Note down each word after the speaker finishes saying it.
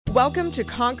Welcome to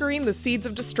Conquering the Seeds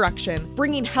of Destruction,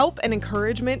 bringing help and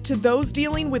encouragement to those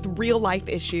dealing with real-life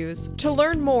issues. To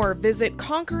learn more, visit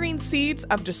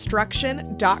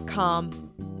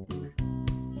conqueringseedsofdestruction.com.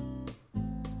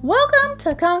 Welcome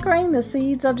to Conquering the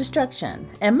Seeds of Destruction,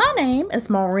 and my name is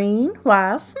Maureen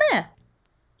Y. Smith.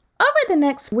 Over the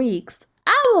next weeks,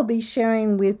 I will be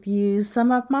sharing with you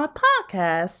some of my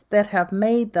podcasts that have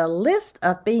made the list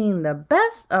of being the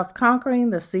best of conquering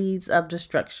the seeds of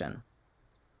destruction.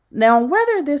 Now,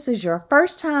 whether this is your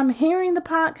first time hearing the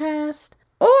podcast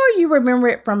or you remember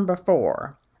it from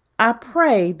before, I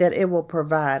pray that it will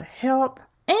provide help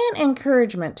and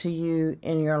encouragement to you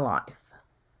in your life.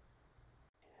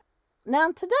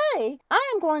 Now, today,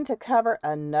 I am going to cover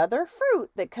another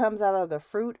fruit that comes out of the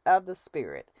fruit of the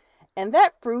Spirit, and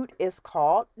that fruit is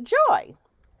called joy.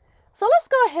 So let's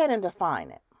go ahead and define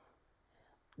it.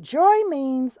 Joy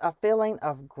means a feeling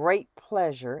of great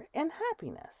pleasure and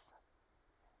happiness.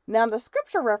 Now, the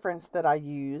scripture reference that I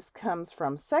use comes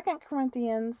from 2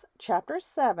 Corinthians chapter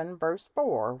 7, verse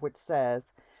 4, which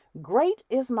says, "Great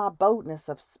is my boldness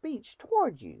of speech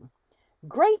toward you.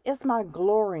 Great is my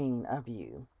glorying of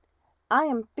you. I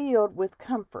am filled with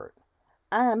comfort.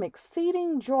 I am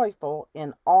exceeding joyful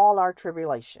in all our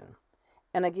tribulation."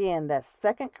 And again, that's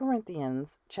 2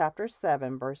 Corinthians chapter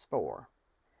 7, verse 4.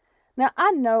 Now,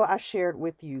 I know I shared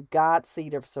with you God's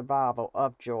seed of survival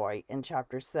of joy in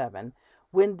chapter 7,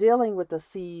 when dealing with the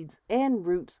seeds and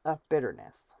roots of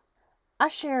bitterness. I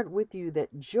shared with you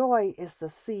that joy is the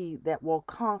seed that will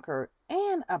conquer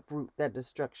and uproot that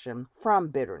destruction from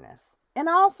bitterness. And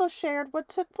I also shared what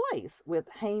took place with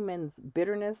Haman's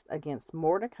bitterness against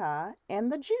Mordecai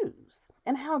and the Jews,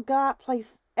 and how God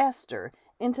placed Esther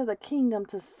into the kingdom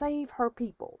to save her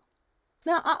people.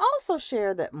 Now, I also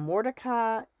shared that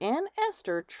Mordecai and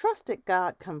Esther trusted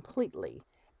God completely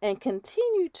and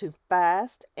continued to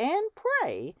fast and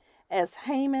pray as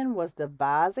Haman was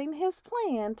devising his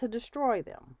plan to destroy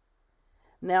them.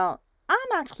 Now, I'm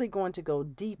actually going to go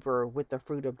deeper with the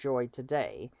fruit of joy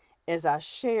today as I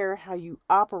share how you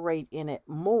operate in it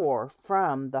more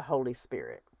from the Holy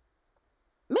Spirit.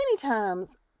 Many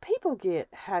times, people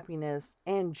get happiness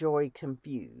and joy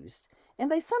confused, and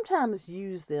they sometimes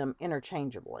use them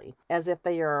interchangeably as if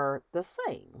they are the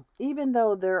same, even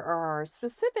though there are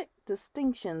specific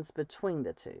distinctions between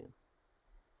the two.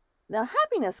 Now,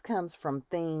 happiness comes from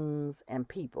things and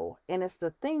people, and it's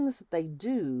the things that they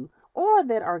do or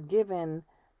that are given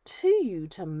to you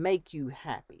to make you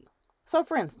happy. So,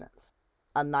 for instance,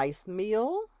 a nice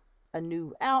meal, a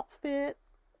new outfit,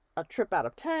 a trip out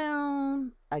of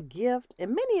town, a gift,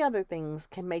 and many other things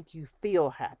can make you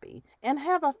feel happy and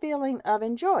have a feeling of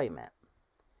enjoyment.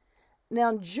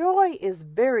 Now, joy is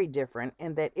very different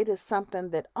in that it is something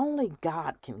that only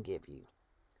God can give you.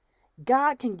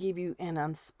 God can give you an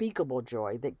unspeakable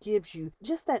joy that gives you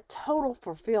just that total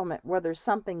fulfillment, whether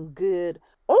something good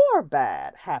or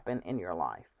bad happen in your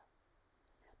life.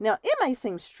 Now, it may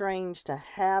seem strange to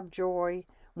have joy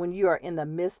when you are in the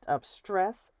midst of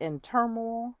stress and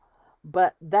turmoil,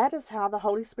 but that is how the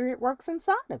Holy Spirit works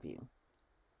inside of you.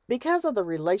 Because of the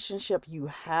relationship you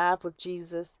have with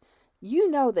Jesus, you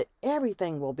know that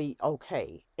everything will be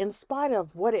okay, in spite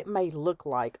of what it may look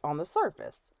like on the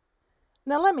surface.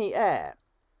 Now, let me add,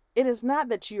 it is not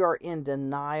that you are in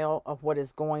denial of what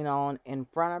is going on in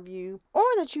front of you, or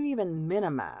that you even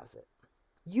minimize it.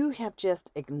 You have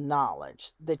just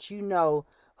acknowledged that you know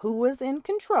who is in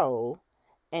control,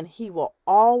 and He will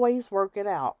always work it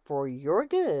out for your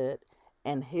good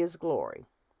and His glory.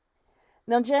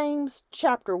 Now, James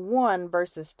chapter 1,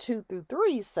 verses 2 through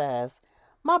 3 says,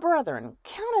 "My brethren,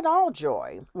 count it all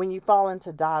joy when you fall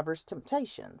into divers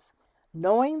temptations,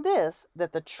 knowing this,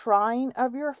 that the trying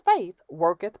of your faith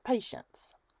worketh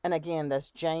patience." And again, that's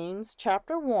James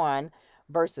chapter 1,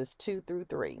 verses 2 through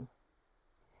 3.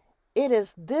 It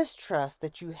is this trust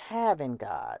that you have in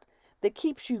God that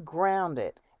keeps you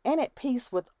grounded and at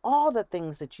peace with all the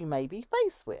things that you may be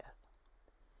faced with.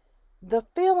 The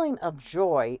feeling of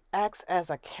joy acts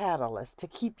as a catalyst to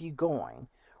keep you going,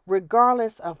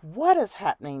 regardless of what is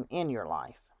happening in your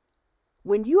life.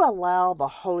 When you allow the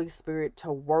Holy Spirit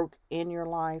to work in your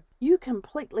life, you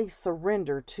completely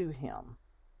surrender to Him.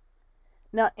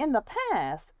 Now, in the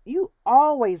past, you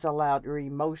always allowed your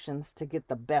emotions to get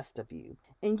the best of you,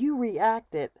 and you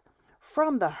reacted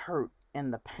from the hurt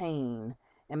and the pain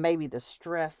and maybe the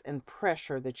stress and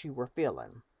pressure that you were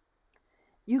feeling.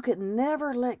 You could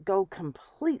never let go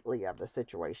completely of the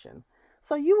situation,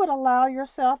 so you would allow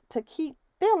yourself to keep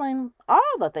feeling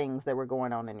all the things that were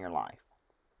going on in your life.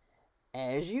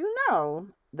 As you know,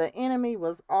 the enemy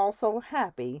was also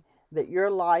happy that your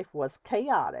life was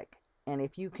chaotic, and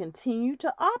if you continue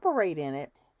to operate in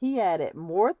it, He added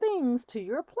more things to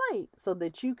your plate so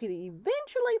that you could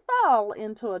eventually fall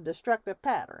into a destructive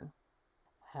pattern.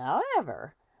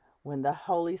 However, when the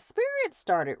Holy Spirit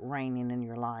started reigning in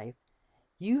your life,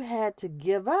 you had to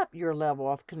give up your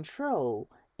level of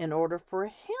control in order for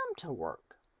Him to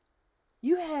work.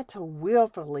 You had to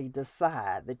willfully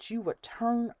decide that you would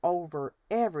turn over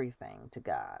everything to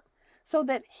God so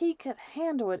that He could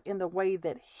handle it in the way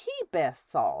that He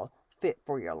best saw fit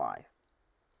for your life.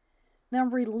 Now,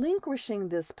 relinquishing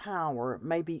this power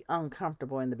may be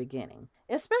uncomfortable in the beginning,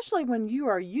 especially when you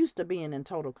are used to being in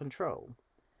total control.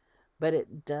 But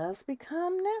it does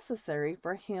become necessary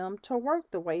for Him to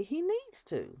work the way He needs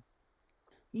to.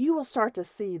 You will start to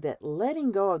see that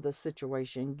letting go of the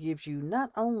situation gives you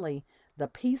not only the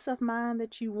peace of mind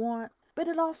that you want, but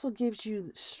it also gives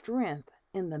you strength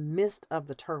in the midst of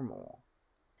the turmoil.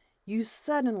 You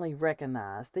suddenly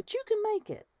recognize that you can make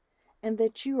it and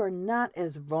that you are not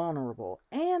as vulnerable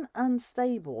and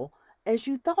unstable as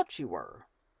you thought you were.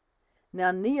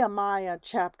 Now, Nehemiah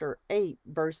chapter 8,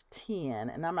 verse 10,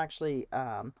 and I'm actually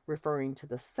referring to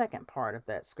the second part of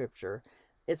that scripture.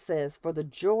 It says, "For the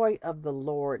joy of the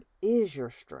Lord is your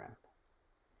strength."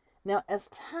 Now, as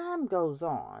time goes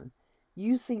on,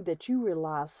 you see that you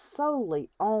rely solely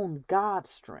on God's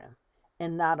strength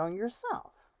and not on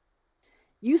yourself.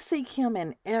 You seek Him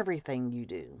in everything you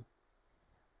do.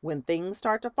 When things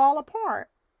start to fall apart,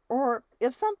 or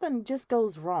if something just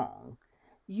goes wrong,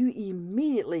 you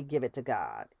immediately give it to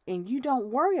God and you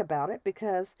don't worry about it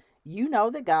because you know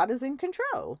that God is in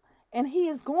control and He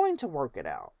is going to work it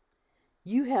out.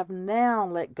 You have now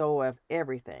let go of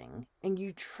everything and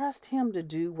you trust Him to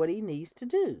do what He needs to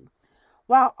do,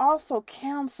 while also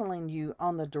counseling you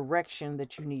on the direction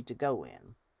that you need to go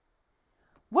in.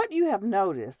 What you have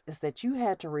noticed is that you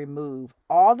had to remove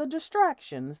all the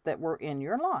distractions that were in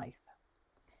your life.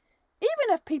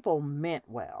 Even if people meant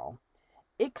well,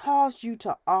 it caused you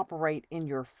to operate in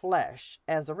your flesh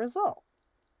as a result.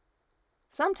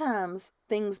 Sometimes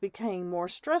things became more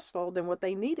stressful than what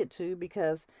they needed to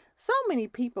because so many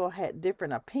people had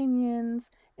different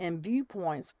opinions and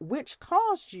viewpoints, which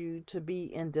caused you to be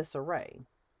in disarray.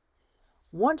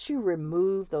 Once you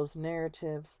removed those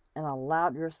narratives and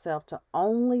allowed yourself to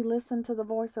only listen to the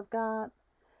voice of God,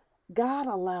 God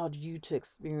allowed you to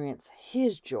experience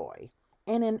His joy.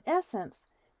 And in essence,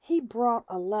 He brought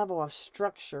a level of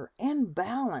structure and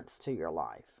balance to your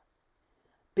life.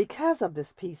 Because of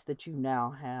this peace that you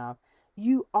now have,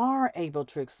 you are able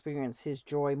to experience His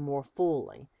joy more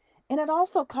fully. And it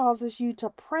also causes you to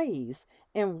praise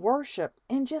and worship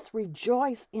and just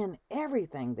rejoice in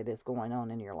everything that is going on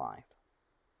in your life.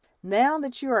 Now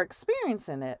that you are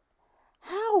experiencing it,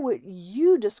 how would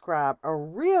you describe a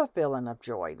real feeling of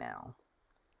joy now?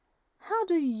 How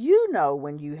do you know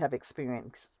when you have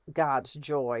experienced God's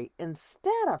joy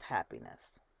instead of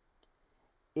happiness?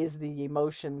 Is the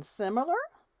emotion similar?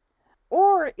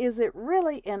 Or is it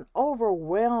really an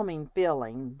overwhelming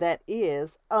feeling that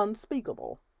is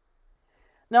unspeakable?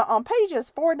 Now, on pages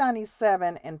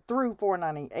 497 and through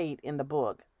 498 in the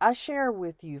book, I share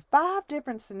with you 5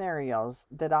 different scenarios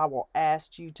that I will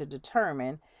ask you to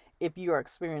determine if you are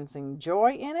experiencing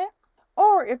joy in it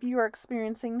or if you are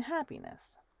experiencing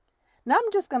happiness. Now,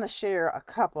 I'm just going to share a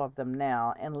couple of them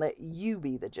now and let you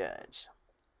be the judge.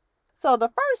 So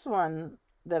the first one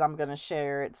that I'm going to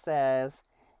share, it says,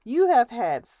 you have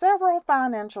had several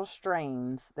financial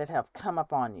strains that have come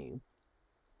upon you,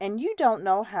 and you don't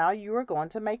know how you are going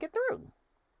to make it through.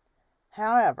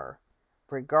 However,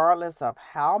 regardless of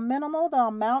how minimal the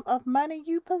amount of money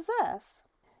you possess,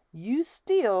 you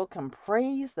still can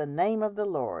praise the name of the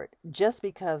Lord just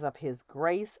because of His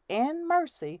grace and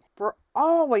mercy for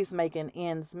always making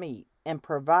ends meet and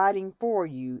providing for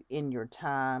you in your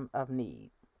time of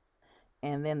need.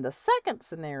 And then the second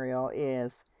scenario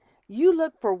is you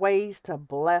look for ways to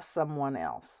bless someone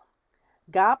else.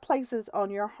 God places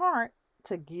on your heart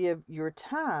to give your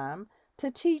time to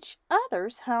teach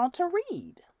others how to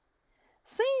read.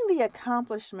 Seeing the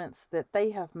accomplishments that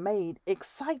they have made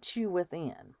excites you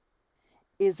within.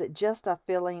 Is it just a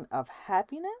feeling of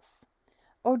happiness?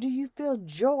 Or do you feel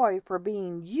joy for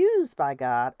being used by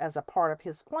God as a part of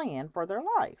His plan for their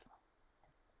life?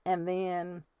 And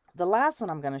then the last one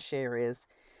I'm going to share is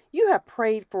you have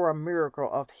prayed for a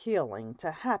miracle of healing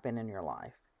to happen in your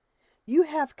life. You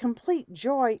have complete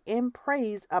joy and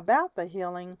praise about the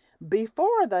healing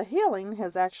before the healing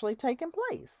has actually taken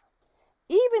place.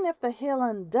 Even if the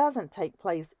healing doesn't take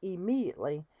place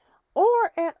immediately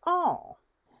or at all,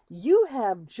 you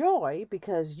have joy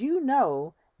because you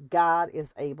know God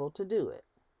is able to do it.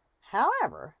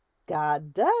 However,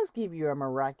 God does give you a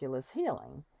miraculous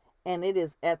healing, And it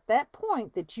is at that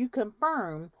point that you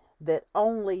confirm that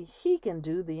only He can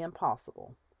do the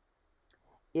impossible.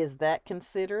 Is that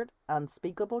considered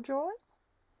unspeakable joy?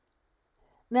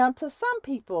 Now, to some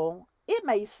people, it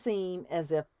may seem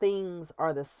as if things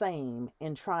are the same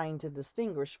in trying to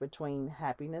distinguish between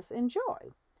happiness and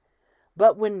joy.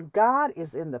 But when God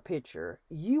is in the picture,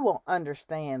 you will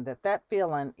understand that that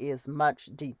feeling is much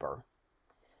deeper.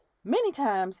 Many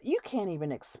times you can't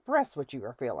even express what you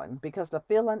are feeling because the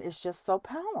feeling is just so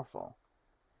powerful.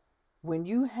 When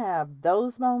you have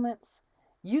those moments,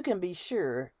 you can be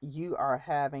sure you are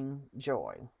having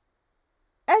joy.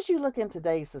 As you look in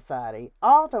today's society,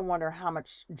 I often wonder how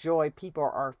much joy people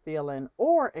are feeling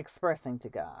or expressing to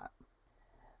God.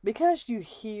 Because you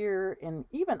hear and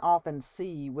even often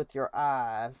see with your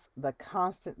eyes the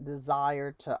constant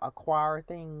desire to acquire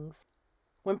things,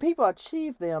 when people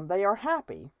achieve them, they are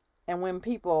happy. And when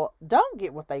people don't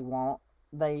get what they want,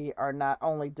 they are not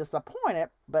only disappointed,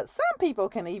 but some people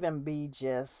can even be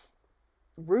just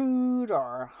rude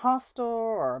or hostile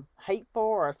or hateful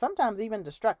or sometimes even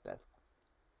destructive.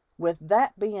 With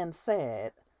that being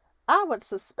said, I would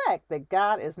suspect that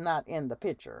God is not in the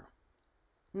picture.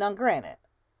 Now, granted,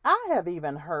 I have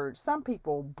even heard some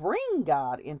people bring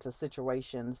God into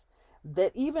situations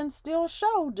that even still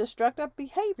show destructive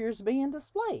behaviors being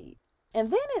displayed.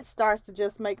 And then it starts to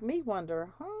just make me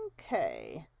wonder,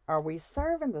 okay, are we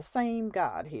serving the same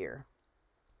God here?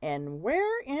 And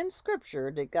where in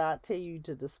Scripture did God tell you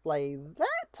to display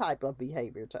that type of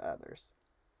behavior to others?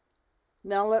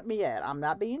 Now, let me add, I'm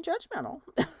not being judgmental,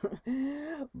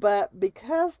 but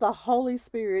because the Holy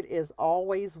Spirit is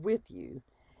always with you,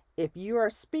 if you are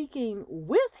speaking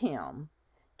with Him,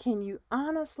 can you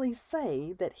honestly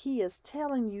say that He is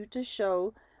telling you to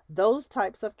show those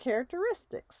types of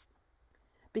characteristics?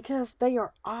 Because they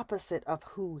are opposite of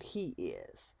who He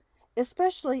is,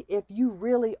 especially if you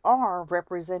really are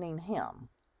representing Him.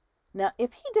 Now,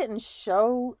 if He didn't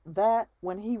show that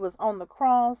when He was on the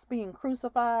cross being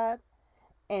crucified,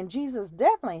 and Jesus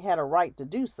definitely had a right to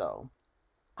do so,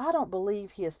 I don't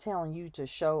believe He is telling you to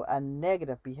show a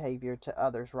negative behavior to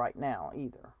others right now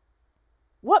either.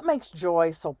 What makes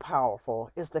joy so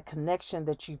powerful is the connection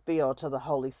that you feel to the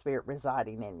Holy Spirit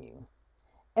residing in you.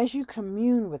 As you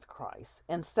commune with Christ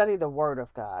and study the Word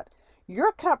of God,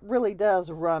 your cup really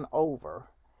does run over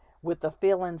with the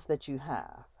feelings that you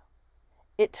have.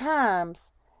 At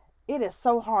times, it is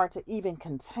so hard to even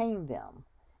contain them,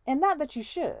 and not that you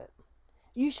should.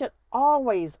 You should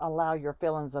always allow your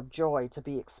feelings of joy to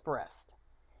be expressed.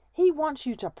 He wants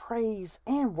you to praise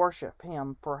and worship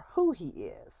Him for who He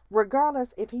is,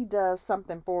 regardless if He does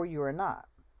something for you or not.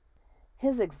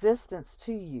 His existence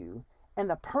to you and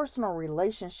the personal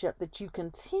relationship that you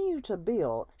continue to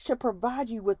build should provide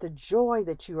you with the joy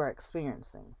that you are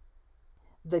experiencing.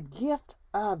 The gift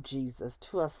of Jesus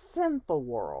to a sinful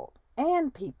world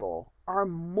and people are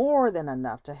more than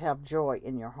enough to have joy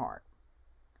in your heart.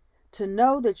 To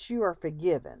know that you are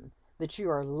forgiven, that you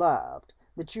are loved,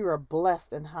 that you are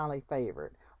blessed and highly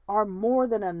favored are more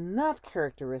than enough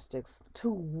characteristics to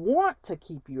want to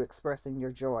keep you expressing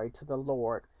your joy to the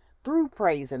Lord through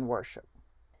praise and worship.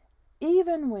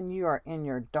 Even when you are in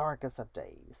your darkest of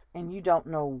days and you don't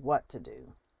know what to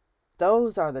do,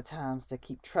 those are the times to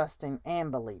keep trusting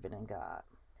and believing in God.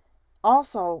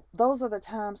 Also, those are the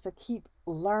times to keep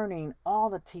learning all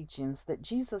the teachings that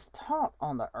Jesus taught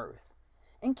on the earth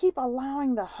and keep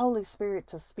allowing the Holy Spirit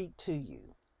to speak to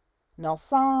you. Now,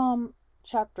 Psalm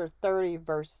chapter 30,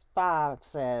 verse 5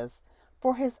 says,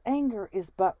 "For His anger is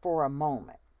but for a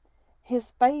moment.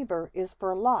 His favor is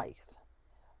for life.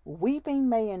 Weeping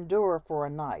may endure for a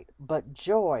night, but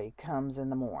joy comes in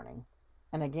the morning."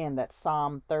 And again, that's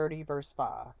Psalm 30, verse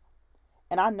 5.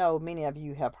 And I know many of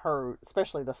you have heard,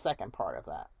 especially the second part of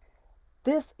that.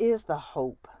 This is the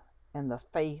hope and the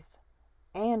faith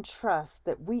and trust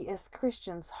that we as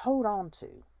Christians hold on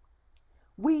to.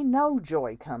 We know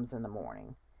joy comes in the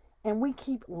morning, and we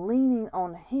keep leaning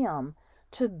on Him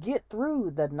to get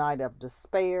through the night of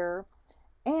despair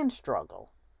and struggle.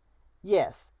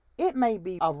 Yes, it may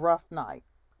be a rough night,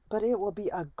 but it will be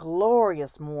a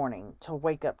glorious morning to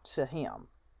wake up to Him.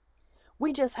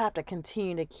 We just have to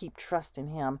continue to keep trusting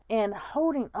Him and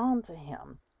holding on to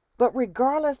Him. But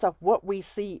regardless of what we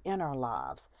see in our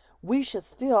lives, we should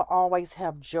still always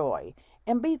have joy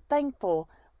and be thankful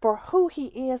for who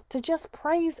He is, to just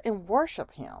praise and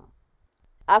worship Him.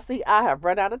 I see I have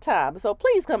run out of time, so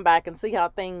please come back and see how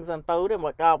things unfold and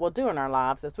what God will do in our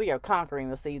lives as we are conquering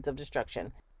the seeds of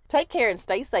destruction. Take care and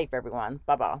stay safe, everyone.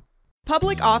 Bye-bye.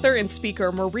 Public author and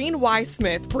speaker Maureen Y.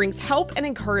 Smith brings help and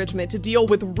encouragement to deal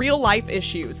with real-life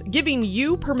issues, giving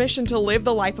you permission to live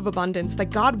the life of abundance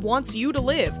that God wants you to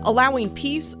live, allowing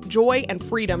peace, joy, and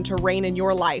freedom to reign in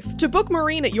your life. To book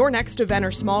Maureen at your next event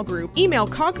or small group, email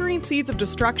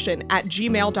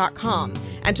conqueringseedsofdestruction@gmail.com.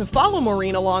 And to follow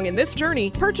Maureen along in this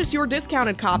journey, purchase your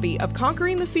discounted copy of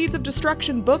Conquering the Seeds of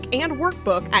Destruction book and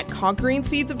workbook at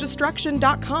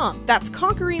conqueringseedsofdestruction.com. That's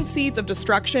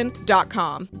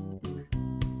conqueringseedsofdestruction.com.